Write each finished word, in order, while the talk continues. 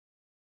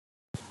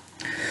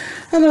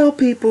Hello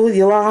people,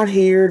 Yolanda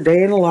here,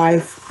 day in the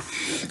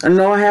life. I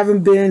know I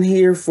haven't been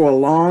here for a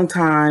long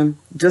time,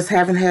 just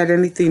haven't had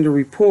anything to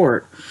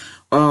report.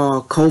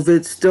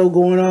 COVID's still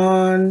going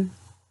on,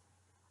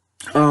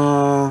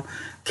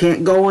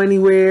 can't go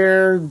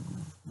anywhere,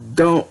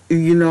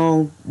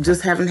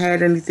 just haven't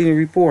had anything to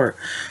report.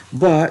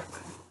 But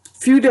a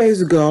few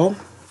days ago,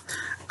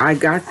 I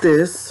got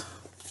this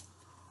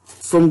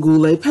from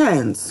Goulet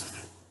Pens.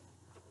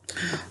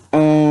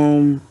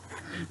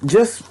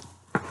 Just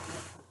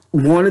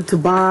wanted to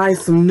buy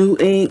some new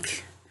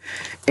ink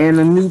and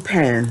a new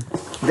pen.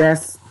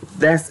 That's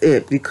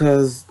it,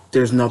 because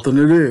there's nothing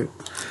to do.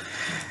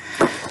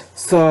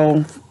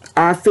 So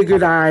I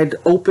figured I'd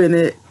open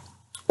it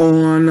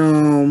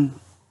on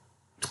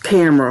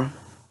camera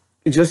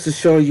just to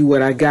show you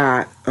what I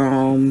got.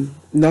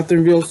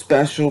 Nothing real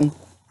special.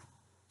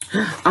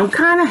 I'm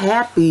kind of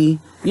happy.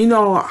 You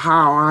know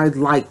how I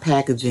like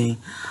packaging.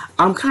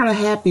 I'm kind of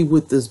happy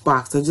with this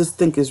box. I just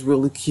think it's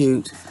really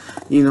cute.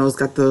 You know, it's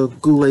got the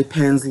Goulet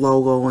Pens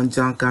logo and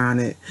junk on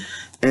it.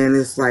 And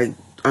it's like,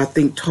 I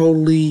think,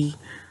 totally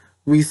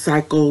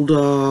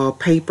recycled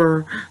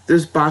paper.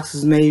 This box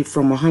is made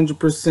from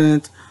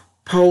 100%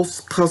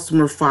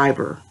 post-customer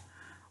fiber,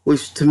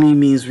 which to me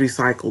means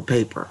recycled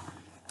paper.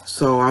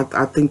 So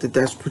I think that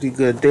that's pretty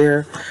good.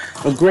 They're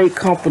a great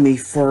company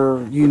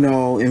for, you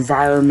know,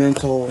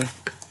 environmental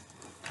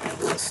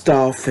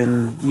stuff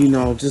and, you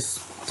know,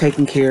 just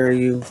taking care of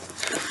you.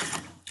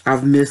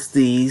 I've missed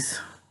these.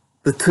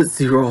 The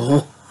Tootsie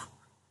Roll.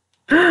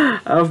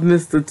 I've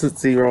missed the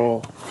Tootsie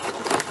Roll.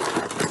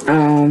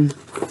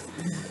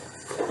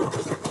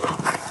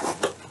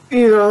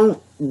 You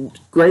know,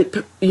 great,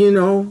 you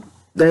know,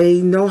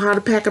 they know how to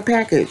pack a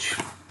package.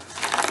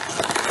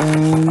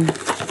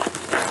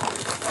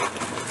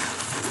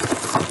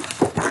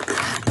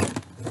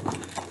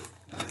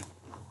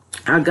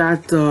 I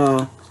got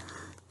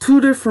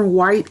two different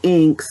white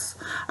inks.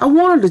 I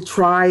wanted to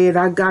try it.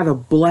 I got a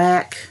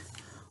black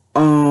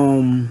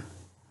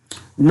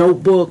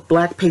notebook,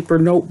 black paper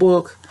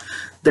notebook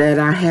that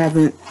I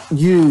haven't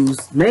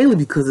used, mainly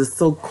because it's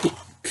so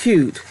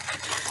cute,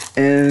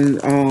 and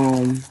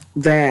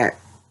that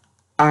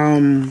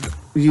I'm,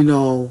 you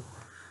know,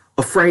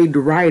 afraid to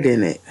write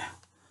in it.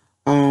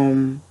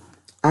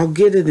 I'll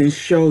get it and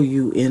show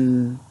you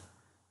in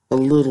a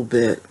little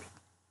bit,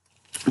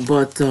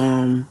 but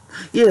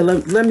yeah,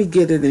 let me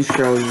get it and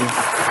show you.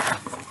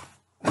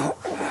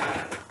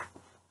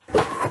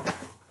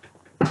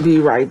 Be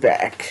right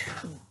back.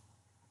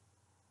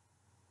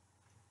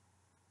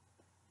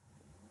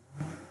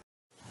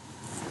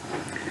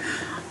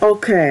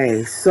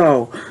 Okay,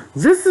 so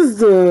this is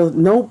the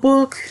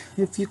notebook.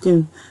 If you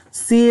can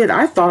see it,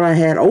 I thought I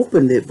had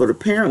opened it, but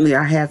apparently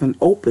I haven't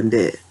opened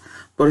it.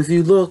 But if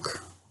you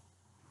look,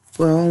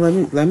 well,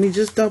 let me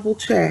just double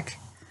check.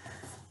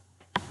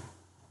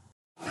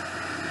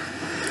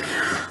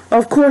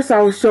 Of course,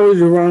 I will show you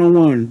the wrong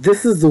one.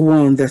 This is the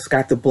one that's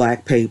got the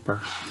black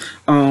paper.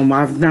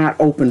 I've not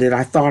opened it.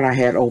 I thought I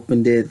had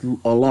opened it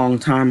a long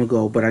time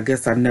ago, but I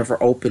guess I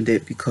never opened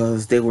it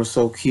because they were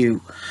so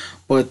cute.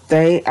 But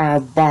they are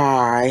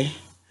by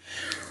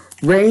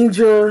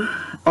Ranger,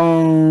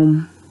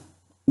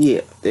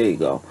 yeah, there you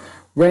go.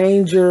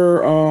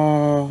 Ranger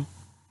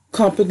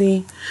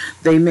Company.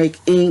 They make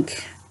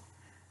ink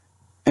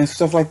and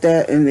stuff like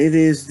that, and it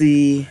is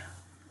the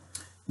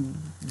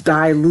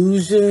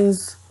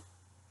Dilutions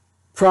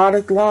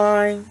product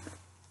line.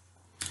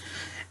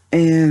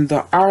 And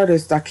the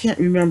artist, I can't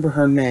remember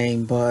her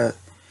name, but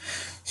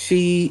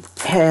she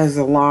has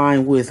a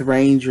line with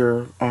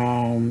Ranger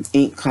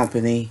Ink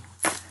Company,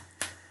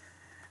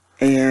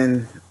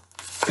 and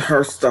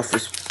her stuff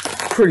is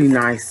pretty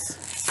nice.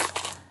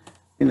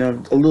 You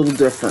know, a little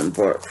different,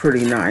 but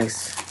pretty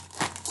nice.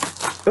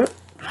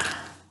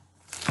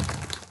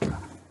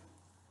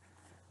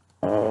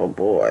 Oh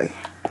boy.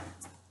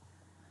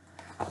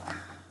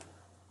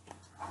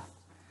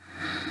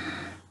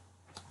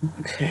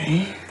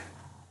 Okay.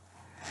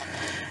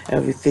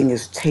 Everything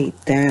is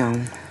taped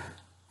down.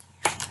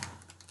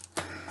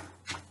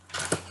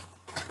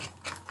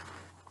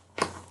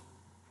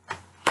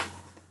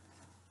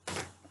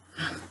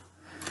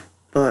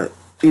 But,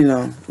 you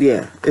know,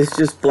 yeah, it's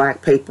just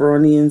black paper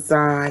on the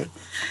inside.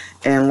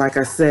 And like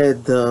I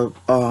said, the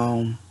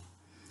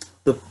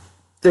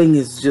thing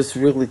is just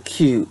really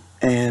cute.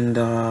 And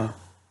I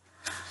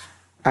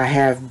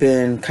have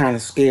been kind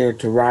of scared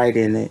to write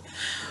in it.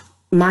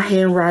 My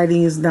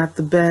handwriting is not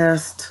the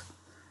best.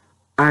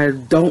 I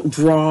don't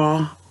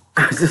draw.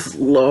 I just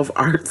love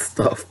art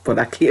stuff, but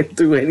I can't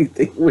do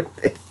anything with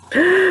it.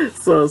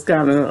 So it's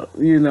kind of,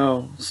 you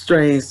know,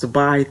 strange to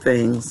buy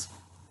things.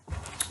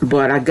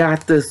 But I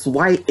got this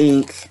white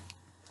ink.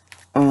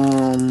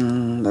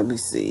 Let me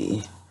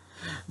see.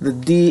 The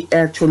De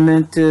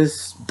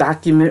Atramentis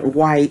Document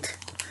White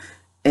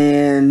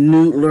and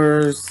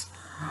Noodler's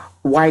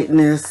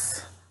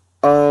Whiteness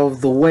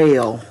of the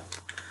Whale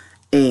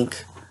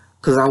ink,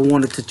 because I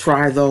wanted to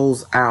try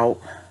those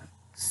out.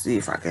 See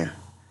if I can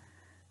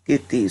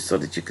get these so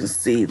that you can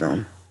see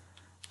them.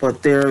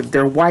 But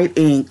they're white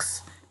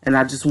inks, and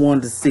I just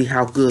wanted to see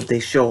how good they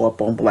show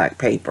up on black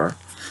paper.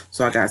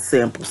 So I got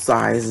sample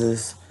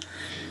sizes.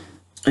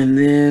 And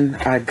then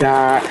I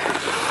got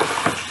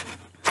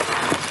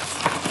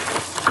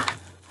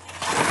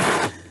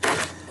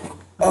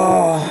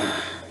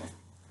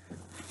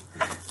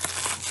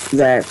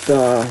that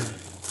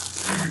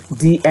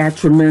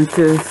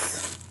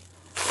Deatrimentis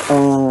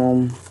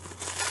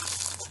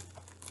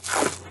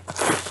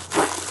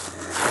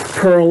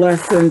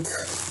pearlescent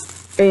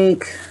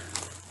ink.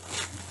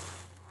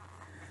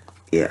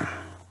 Yeah.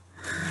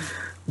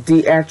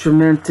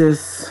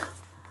 Deatrimentis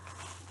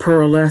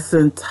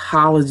pearlescent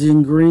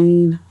halogen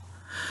green.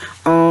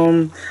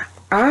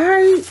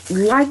 I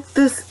like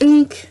this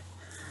ink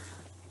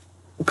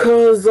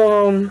because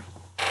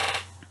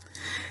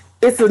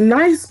it's a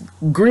nice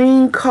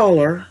green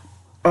color,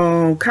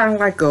 kind of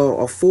like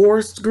a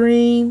forest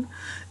green.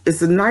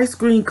 It's a nice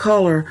green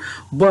color,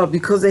 but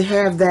because they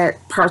have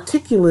that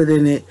particulate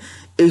in it,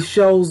 it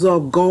shows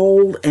up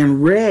gold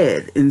and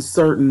red in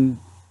certain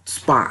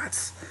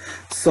spots.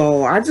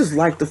 So I just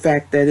like the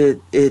fact that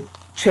it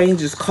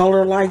changes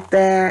color like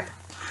that,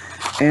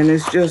 and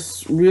it's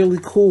just really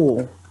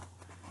cool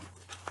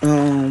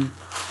to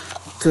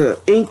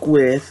ink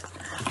with.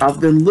 I've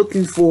been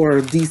looking for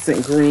a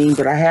decent green,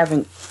 but I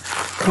haven't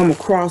come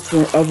across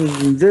one other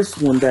than this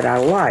one that I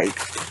like.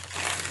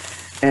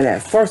 And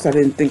at first I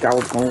didn't think I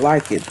was going to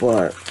like it,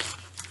 but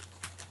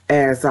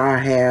as I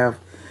have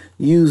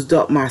used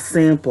up my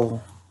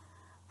sample,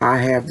 I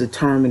have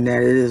determined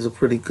that it is a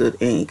pretty good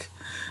ink.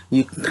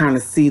 You can kind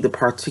of see the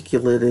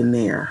particulate in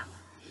there.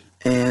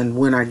 And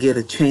when I get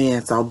a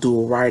chance, I'll do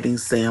a writing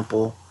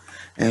sample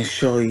and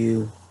show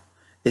you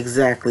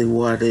exactly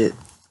what it,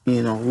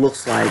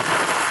 looks like.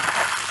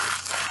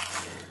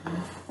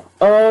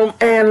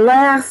 And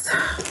last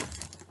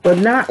but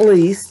not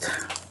least,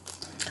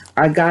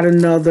 I got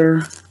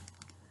another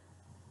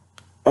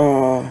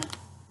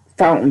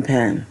fountain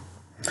pen.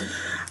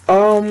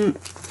 I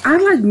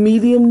like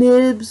medium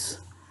nibs,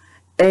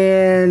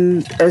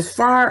 and as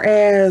far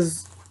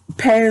as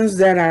pens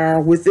that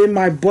are within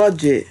my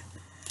budget,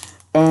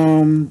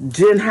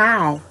 GPC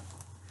Haul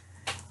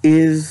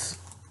is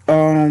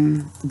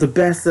the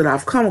best that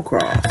I've come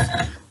across.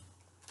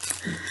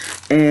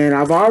 And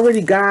I've already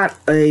got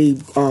a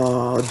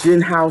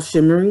GPC Haul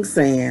Shimmering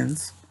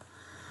Sands.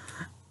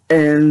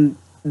 And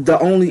the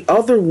only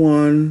other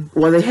one,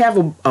 well, they have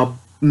a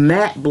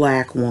matte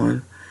black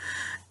one,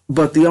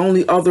 but the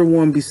only other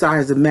one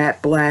besides the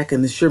matte black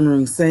and the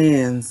Shimmering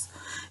Sands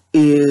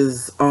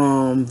is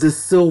this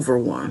silver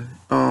one.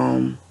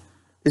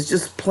 It's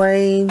just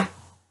plain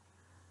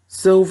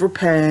silver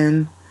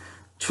pen.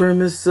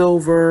 Trim is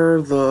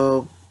silver.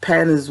 The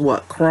pen is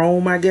what,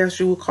 chrome, I guess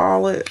you would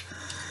call it.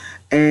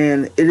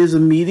 And it is a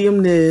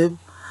medium nib.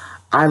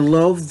 I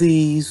love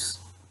these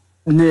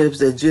nibs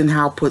that GPC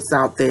Haul puts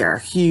out. They are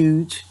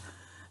huge,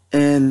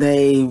 and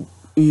they,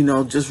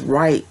 just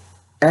write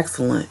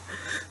excellent.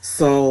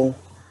 So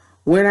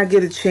when I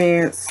get a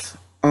chance,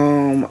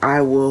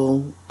 I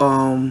will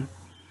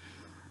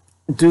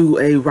do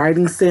a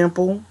writing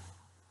sample,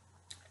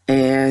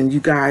 and you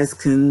guys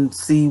can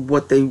see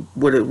what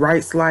it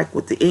writes like,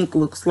 what the ink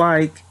looks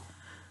like,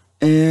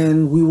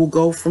 and we will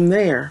go from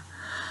there.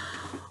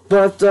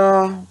 But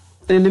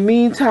in the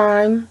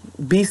meantime,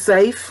 be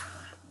safe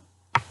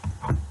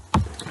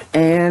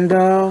and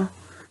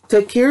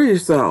take care of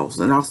yourselves,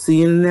 and I'll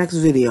see you in the next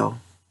video.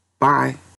 Bye.